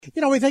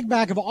You know, we think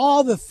back of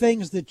all the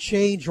things that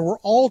changed or were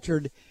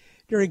altered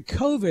during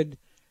COVID.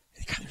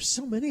 God, there's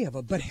so many of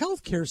them, but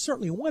healthcare is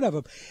certainly one of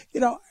them.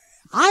 You know,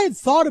 I had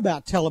thought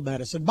about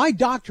telemedicine. My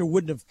doctor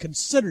wouldn't have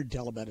considered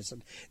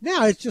telemedicine.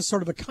 Now it's just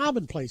sort of a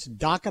commonplace. And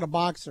doc in a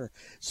box are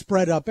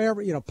spread up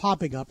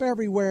popping up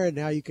everywhere. And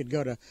now you can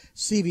go to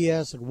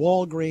CVS and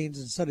Walgreens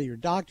instead of your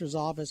doctor's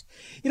office.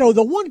 You know,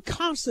 the one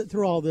constant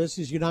through all this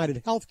is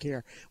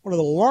UnitedHealth, one of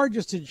the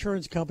largest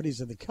insurance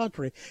companies in the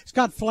country.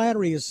 Scott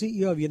Flannery is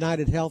CEO of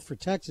UnitedHealth for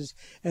Texas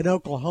and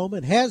Oklahoma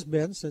and has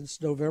been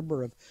since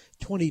November of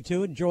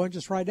 22 and joins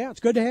us right now. It's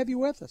good to have you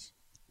with us.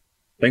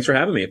 Thanks for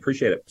having me.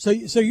 Appreciate it.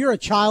 So you're a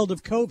child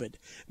of COVID.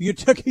 You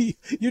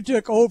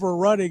took over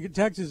running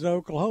Texas and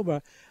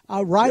Oklahoma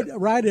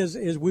right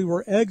as we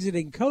were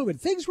exiting COVID.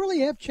 Things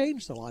really have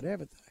changed a lot,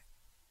 haven't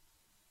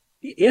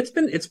they? It's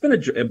been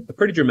a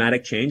pretty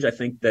dramatic change. I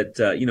think that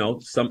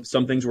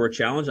some things were a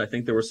challenge. I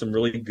think there were some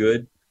really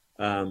good.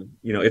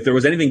 If there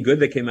was anything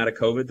good that came out of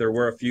COVID, there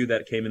were a few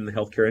that came in the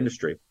healthcare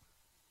industry.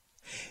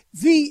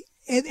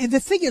 And the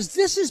thing is,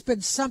 this has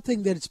been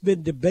something that's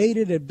been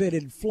debated and been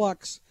in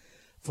flux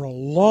for a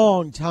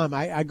long time.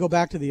 I go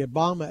back to the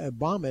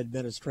Obama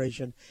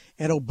administration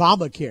and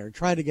Obamacare,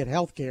 trying to get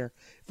health care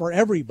for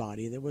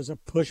everybody. There was a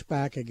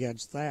pushback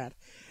against that.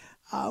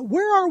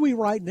 Where are we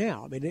right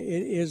now? I mean,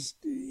 is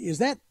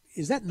that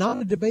not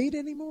a debate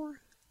anymore?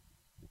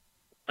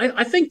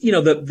 I think,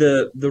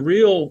 the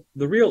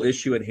real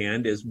issue at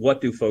hand is,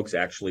 what do folks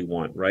actually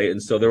want, right?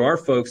 And so there are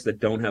folks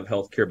that don't have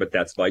health care, but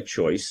that's by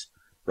choice,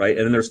 right?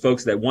 And then there's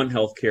folks that want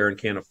health care and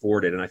can't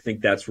afford it. And I think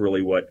that's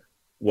really what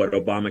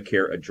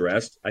Obamacare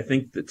addressed. I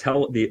think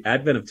the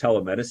advent of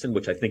telemedicine,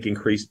 which I think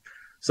increased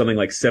something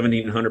like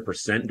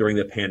 1,700% during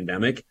the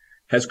pandemic,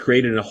 has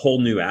created a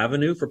whole new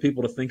avenue for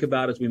people to think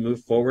about as we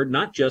move forward,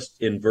 not just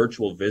in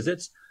virtual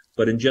visits,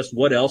 but in just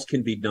what else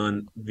can be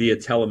done via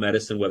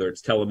telemedicine, whether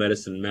it's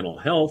telemedicine, mental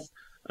health,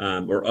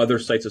 or other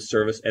sites of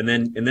service, and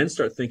then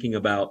start thinking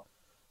about,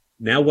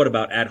 now what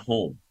about at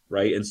home,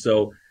 right? And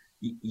so,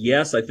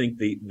 yes, I think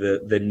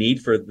the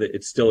need for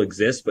it still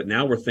exists, but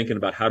now we're thinking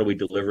about how do we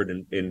deliver it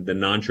in the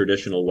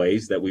non-traditional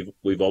ways that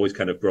we've always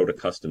kind of grown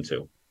accustomed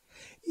to.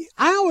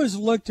 I always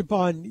looked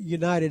upon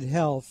United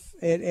Health,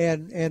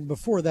 and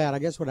before that, I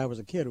guess when I was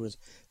a kid, it was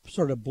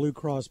sort of Blue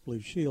Cross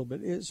Blue Shield, but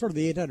it's sort of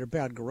the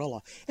 800-pound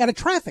gorilla, and a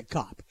traffic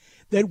cop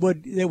that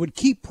would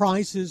keep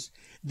prices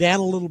down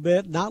a little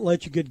bit, not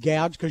let you get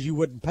gouged because you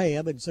wouldn't pay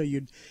them, and so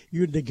you'd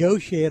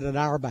negotiate on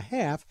our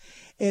behalf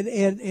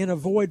and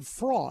avoid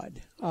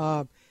fraud.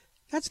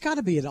 That's got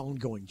to be an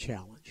ongoing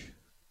challenge.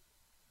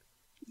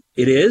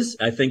 It is.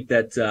 I think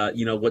that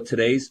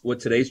what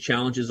today's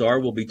challenges are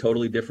will be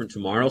totally different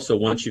tomorrow. So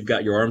once you've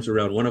got your arms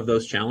around one of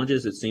those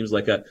challenges, it seems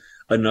like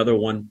another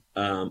one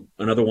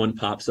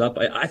pops up.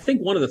 I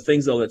think one of the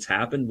things though that's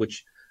happened,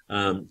 which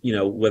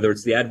whether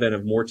it's the advent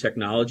of more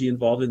technology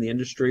involved in the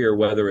industry or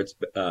whether it's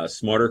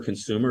smarter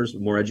consumers,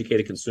 more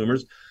educated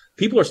consumers,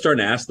 people are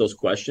starting to ask those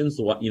questions.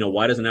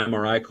 Why does an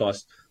MRI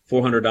cost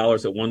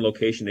 $400 at one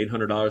location,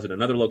 $800 at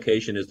another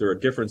location? Is there a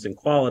difference in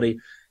quality?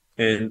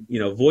 And,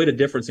 avoid a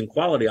difference in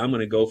quality, I'm going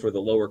to go for the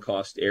lower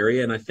cost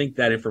area. And I think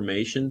that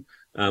information,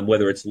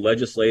 whether it's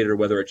legislated or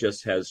whether it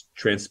just has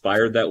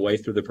transpired that way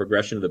through the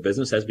progression of the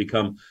business, has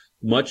become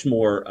much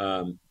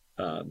more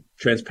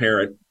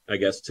transparent, I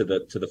guess, to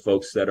the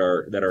folks that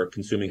are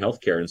consuming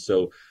healthcare. And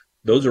so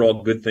those are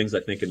all good things, I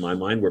think, in my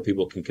mind, where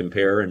people can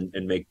compare and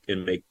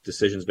make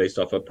decisions based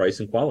off of price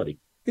and quality.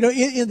 In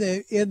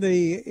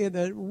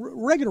the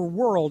regular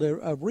world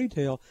of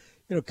retail,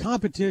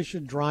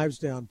 competition drives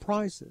down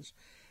prices.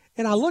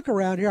 And I look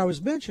around here, I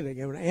was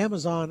mentioning,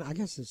 Amazon, I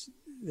guess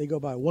they go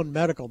by One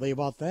Medical, they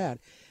bought that.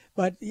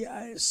 But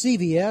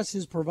CVS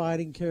is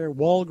providing care.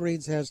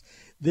 Walgreens has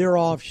their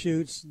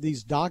offshoots.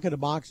 These docket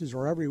boxes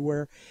are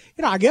everywhere.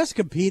 I guess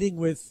competing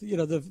with,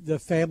 the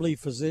family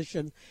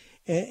physician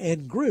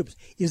and groups.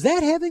 Is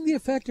that having the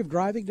effect of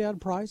driving down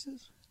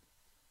prices?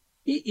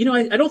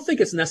 I don't think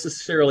it's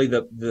necessarily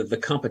the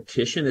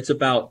competition. It's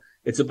about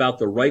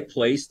the right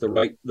place, the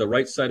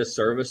right site of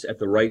service at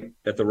the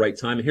right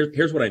time. And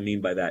here's what I mean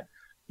by that.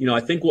 I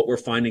think what we're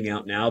finding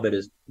out now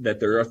that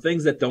there are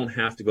things that don't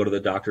have to go to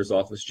the doctor's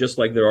office, just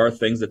like there are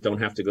things that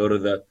don't have to go to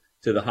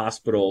the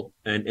hospital.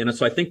 And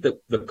so I think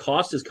that the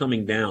cost is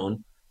coming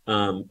down,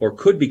 or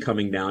could be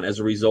coming down as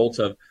a result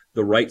of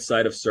the right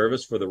side of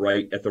service at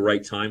the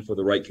right time for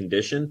the right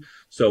condition.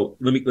 So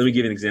let me give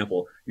you an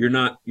example. You're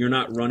not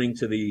running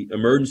to the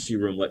emergency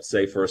room, let's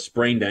say, for a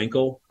sprained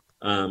ankle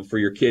for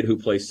your kid who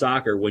plays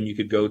soccer, when you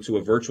could go to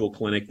a virtual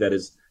clinic that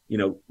is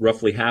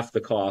roughly half the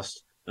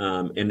cost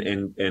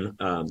and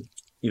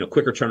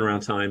quicker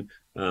turnaround time,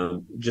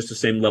 just the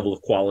same level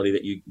of quality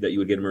that you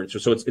would get in emergency.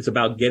 So it's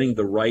about getting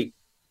the right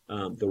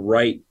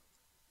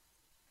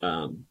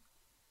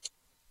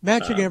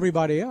matching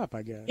everybody up,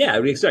 I guess. Yeah,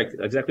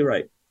 exactly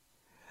right.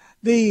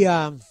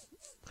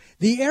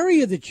 The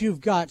area that you've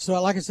got, so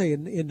like I say,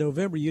 in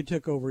November you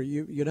took over,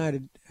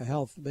 United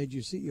Health made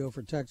you CEO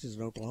for Texas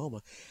and Oklahoma.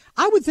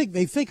 I would think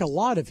they think a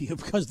lot of you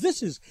because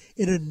this is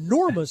an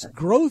enormous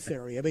growth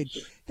area. I mean,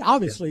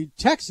 obviously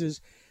Texas,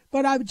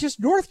 But I'm just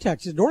North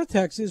Texas. North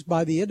Texas,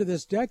 by the end of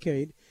this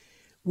decade,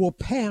 will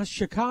pass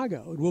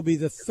Chicago. It will be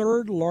the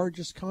third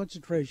largest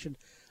concentration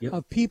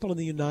of people in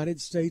the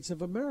United States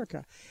of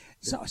America.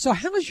 So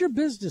how is your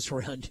business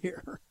around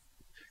here?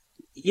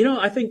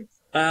 I think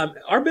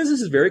our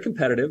business is very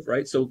competitive,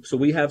 right? So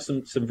we have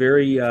some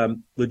very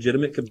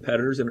legitimate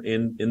competitors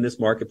in this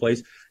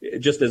marketplace.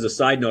 Just as a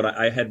side note,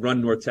 I had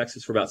run North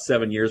Texas for about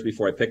 7 years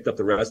before I picked up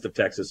the rest of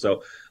Texas.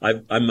 So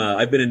I've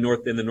been in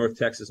the North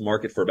Texas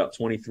market for about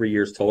 23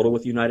 years total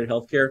with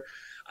UnitedHealth.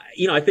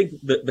 I think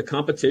the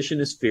competition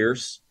is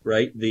fierce,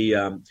 right?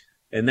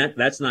 And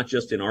that's not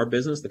just in our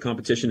business. The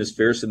competition is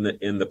fierce in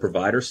the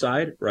provider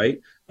side, right?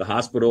 The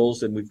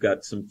hospitals, and we've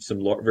got some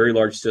very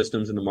large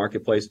systems in the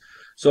marketplace.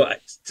 So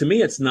to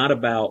me, it's not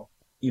about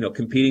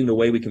competing the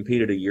way we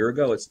competed a year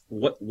ago. It's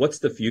what's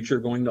the future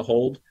going to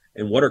hold,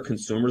 and what are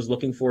consumers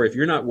looking for? If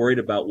you're not worried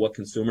about what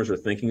consumers are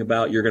thinking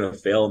about, you're going to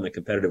fail in the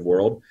competitive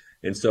world.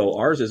 And so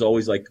ours is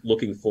always like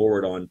looking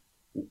forward on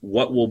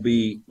what will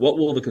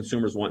the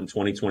consumers want in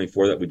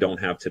 2024 that we don't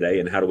have today,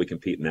 and how do we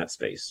compete in that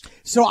space?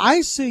 So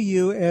I see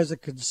you as a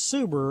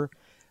consumer,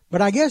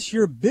 but I guess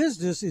your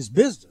business is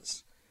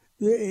business.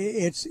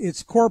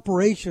 It's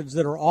corporations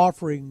that are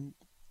offering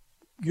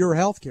your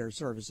healthcare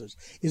services.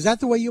 Is that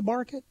the way you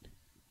market?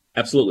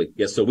 Absolutely.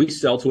 Yes. So we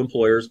sell to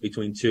employers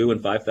between 2,000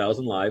 and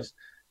 5,000 lives.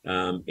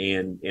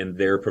 And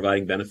they're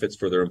providing benefits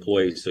for their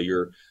employees. So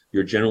you're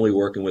generally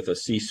working with a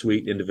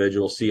C-suite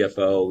individual,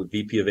 CFO,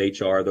 VP of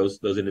HR,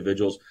 those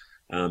individuals,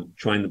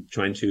 trying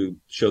to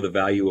show the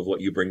value of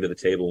what you bring to the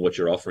table and what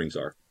your offerings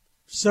are.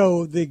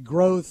 So the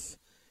growth,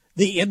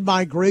 the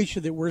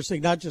in-migration that we're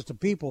seeing, not just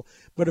of people,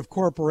 but of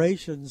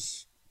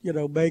corporations,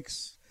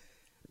 makes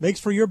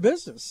for your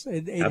business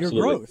and your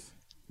growth.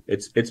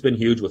 It's been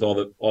huge with all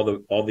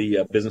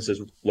the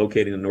businesses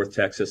located in North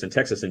Texas, and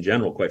Texas in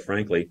general, quite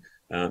frankly,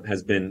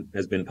 has been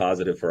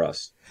positive for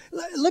us.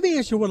 Let me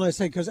ask you one last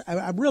thing, because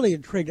I'm really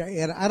intrigued,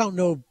 and I don't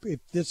know if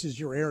this is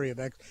your area of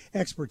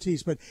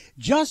expertise, but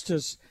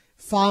Justice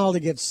filed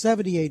against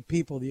 78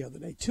 people the other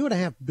day,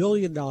 $2.5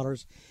 billion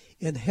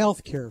in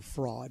healthcare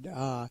fraud,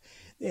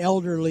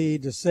 elderly,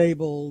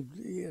 disabled,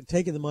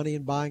 taking the money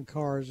and buying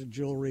cars and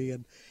jewelry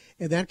and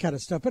that kind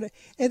of stuff. But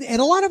and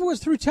a lot of it was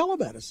through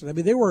telemedicine. I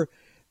mean, they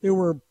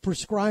were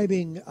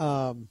prescribing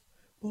what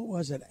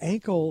was it,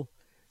 ankle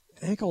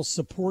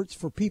supports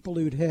for people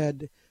who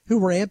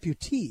were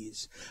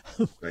amputees.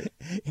 Right.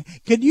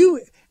 You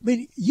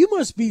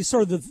must be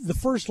sort of the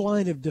first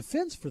line of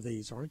defense for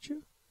these, aren't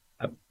you?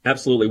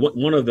 Absolutely.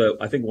 One of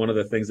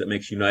the things that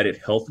makes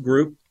UnitedHealth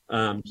Group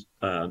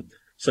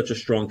such a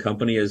strong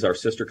company is our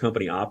sister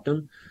company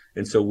Optum.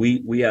 And so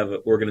we have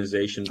an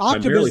organization.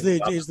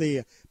 Optum is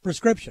the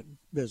prescription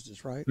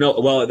business, right? No,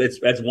 well,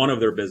 that's one of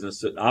their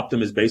business.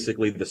 Optum is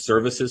basically the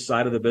services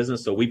side of the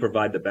business. So we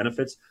provide the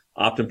benefits.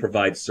 Optum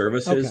provides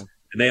services, okay.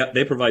 And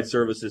they provide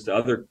services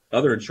to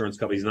other insurance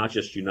companies, not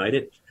just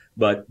United,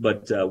 but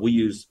we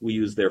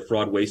use their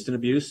fraud, waste, and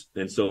abuse.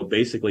 And so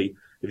basically,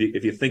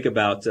 if you think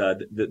about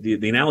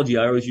the analogy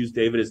I always use,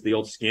 David, is the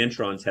old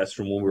Scantron test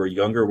from when we were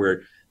younger,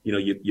 where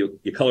you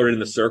color it in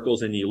the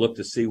circles and you look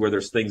to see where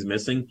there's things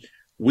missing.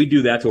 We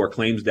do that to our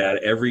claims data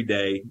every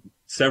day,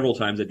 several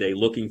times a day,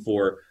 looking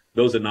for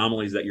those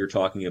anomalies that you're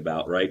talking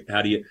about, right?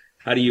 How do you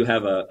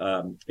have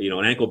an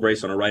ankle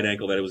brace on a right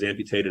ankle that it was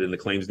amputated in the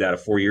claims data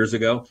 4 years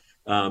ago?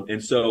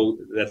 And so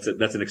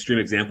that's an extreme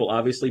example,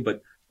 obviously,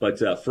 but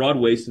fraud,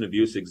 waste, and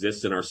abuse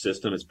exists in our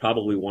system. It's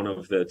probably one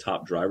of the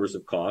top drivers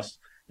of cost.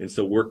 And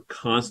so we're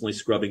constantly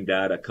scrubbing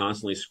data,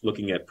 constantly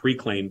looking at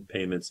pre-claim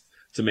payments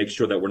to make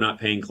sure that we're not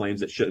paying claims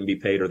that shouldn't be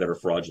paid or that are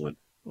fraudulent.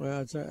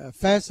 Well, it's a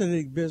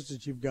fascinating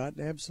business you've got,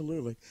 and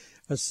absolutely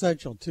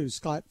essential, too.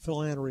 Scott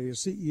Flannery is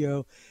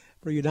CEO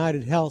for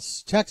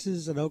UnitedHealth's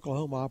Texas and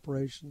Oklahoma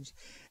operations.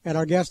 And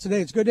our guest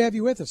today, it's good to have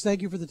you with us.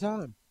 Thank you for the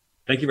time.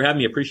 Thank you for having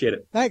me. Appreciate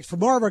it. Thanks. For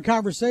more of our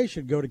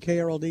conversation, go to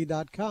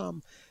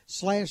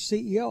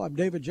krld.com/CEO. I'm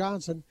David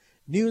Johnson,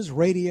 News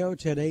Radio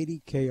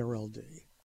 1080 KRLD.